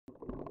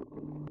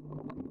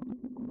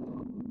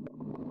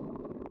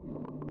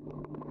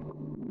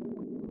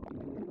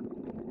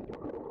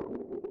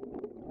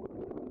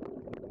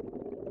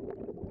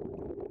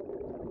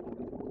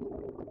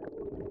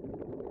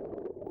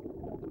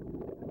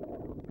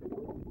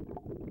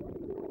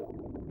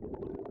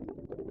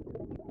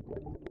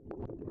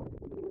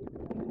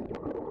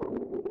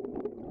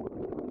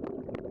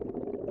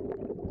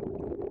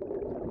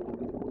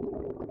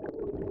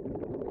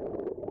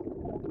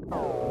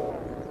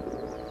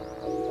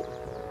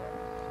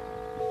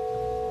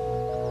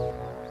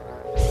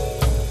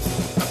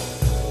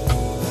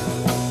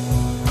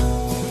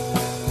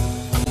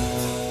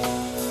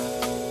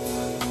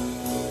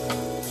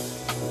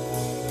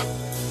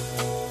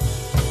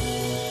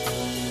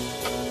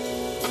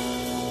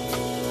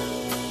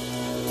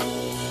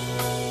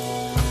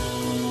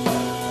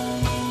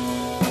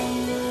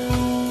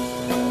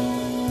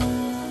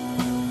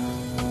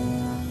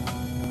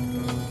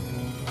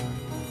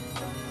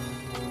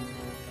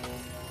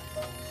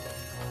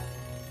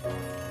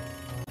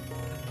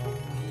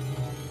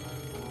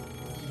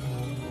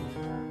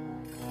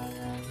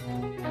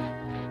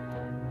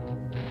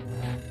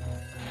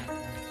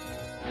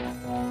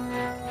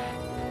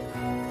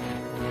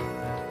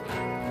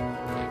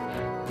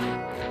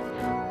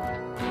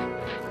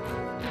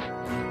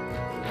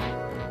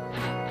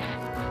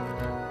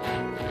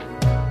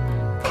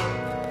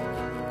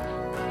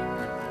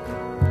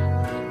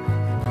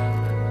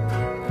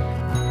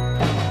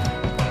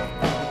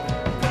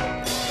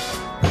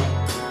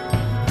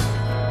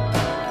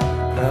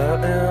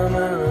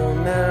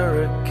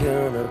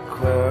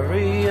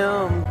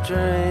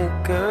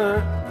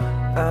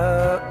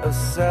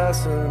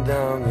passing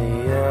down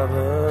the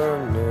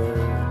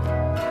avenue.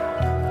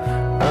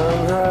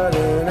 I'm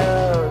hiding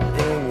out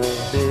in the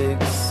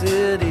big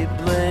city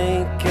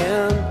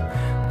blinking.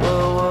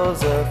 What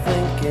was I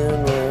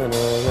thinking when I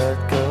let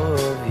go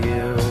of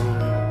you?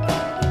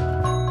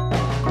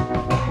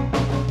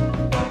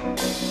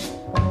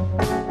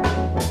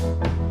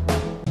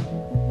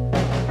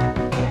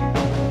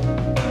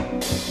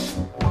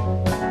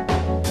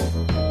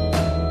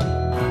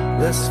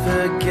 Let's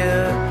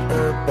forget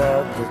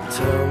about the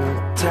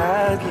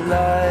tongue-tied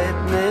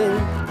lightning.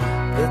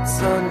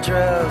 Let's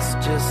undress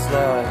just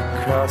like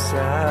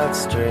cross-eyed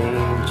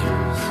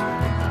strangers.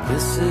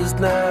 This is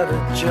not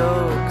a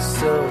joke,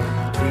 so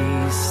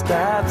please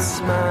stop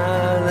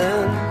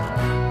smiling.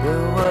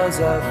 What was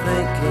I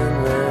thinking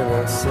when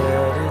I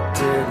said it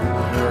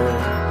didn't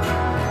hurt?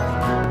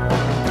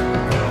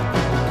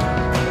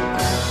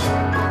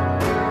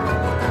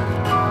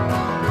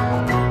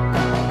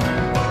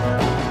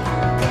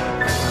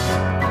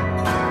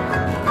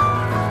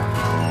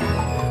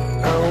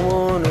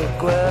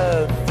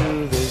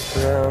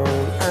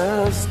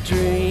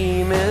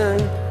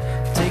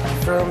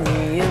 From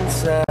the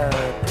inside,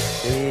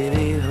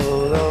 baby,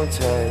 hold on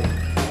tight.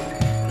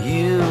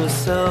 You were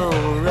so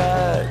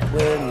right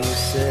when you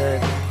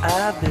said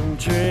I've been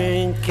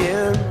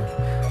drinking.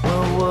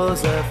 What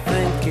was I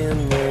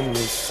thinking when we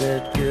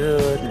said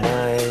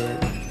goodnight?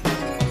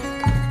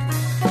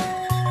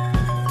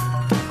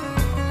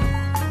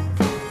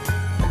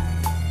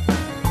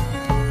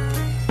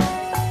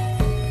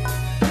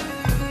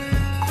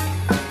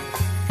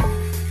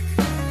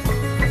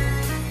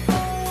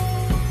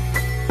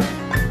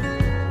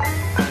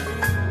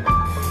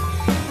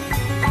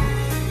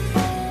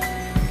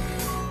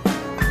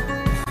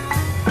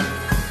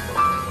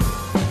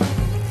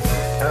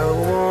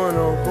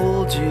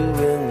 You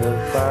in the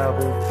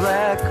Bible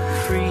black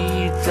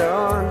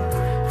pre-dawn.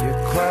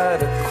 You're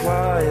quite a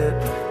quiet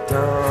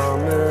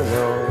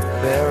domino.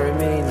 Bury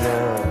me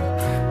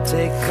now.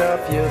 Take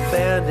off your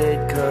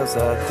band-aid, cause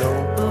I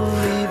don't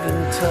believe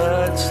in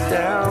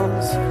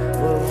touchdowns.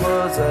 What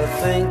was I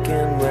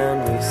thinking when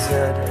we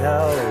said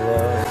hello?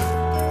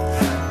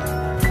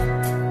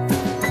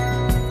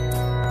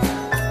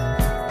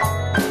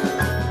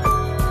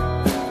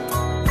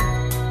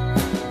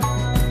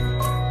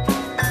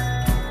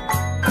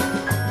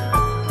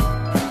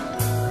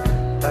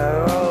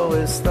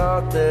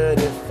 Thought that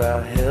if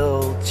I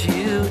held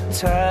you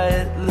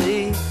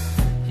tightly,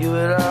 you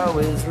would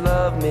always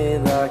love me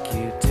like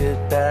you did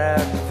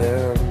back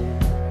then.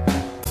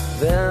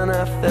 Then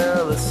I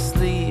fell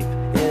asleep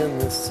in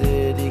the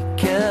city,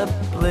 kept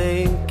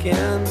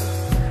blinking.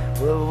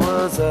 What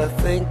was I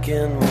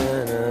thinking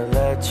when I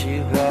let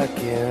you back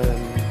in?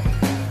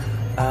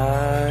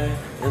 I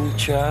am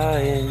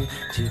trying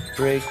to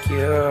break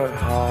your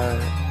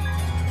heart.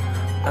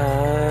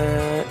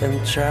 I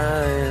am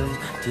trying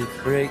to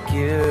break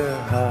your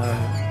heart.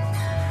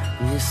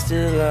 You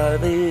still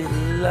I'd be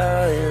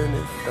lying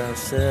if I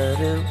said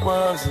it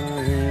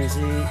wasn't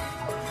easy.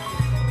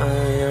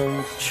 I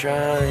am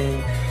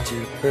trying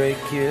to break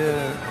your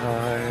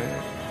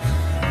heart.